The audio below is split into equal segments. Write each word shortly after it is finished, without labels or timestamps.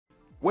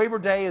Waiver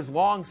day is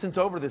long since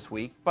over this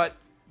week, but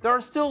there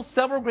are still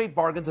several great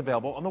bargains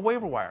available on the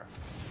waiver wire.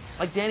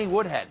 Like Danny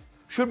Woodhead,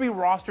 should be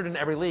rostered in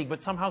every league,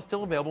 but somehow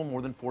still available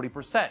more than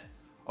 40%.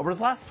 Over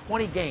his last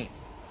 20 games,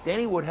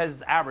 Danny Woodhead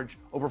has averaged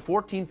over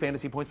 14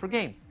 fantasy points per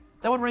game.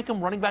 That would rank him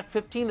running back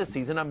 15 this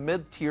season, a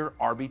mid-tier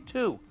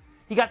RB2.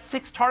 He got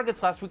 6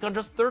 targets last week on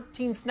just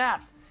 13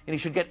 snaps, and he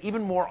should get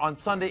even more on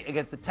Sunday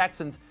against the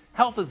Texans.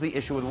 Health is the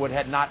issue with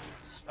Woodhead, not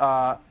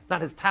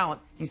his talent.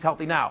 He's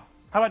healthy now.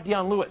 How about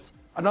Dion Lewis,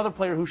 another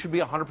player who should be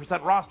 100%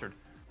 rostered,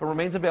 but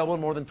remains available in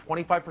more than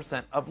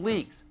 25% of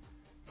leagues?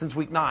 Since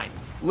week 9,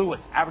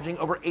 Lewis averaging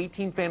over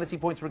 18 fantasy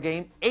points per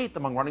game, 8th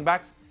among running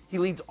backs. He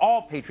leads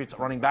all Patriots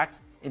running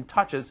backs in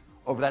touches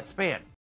over that span.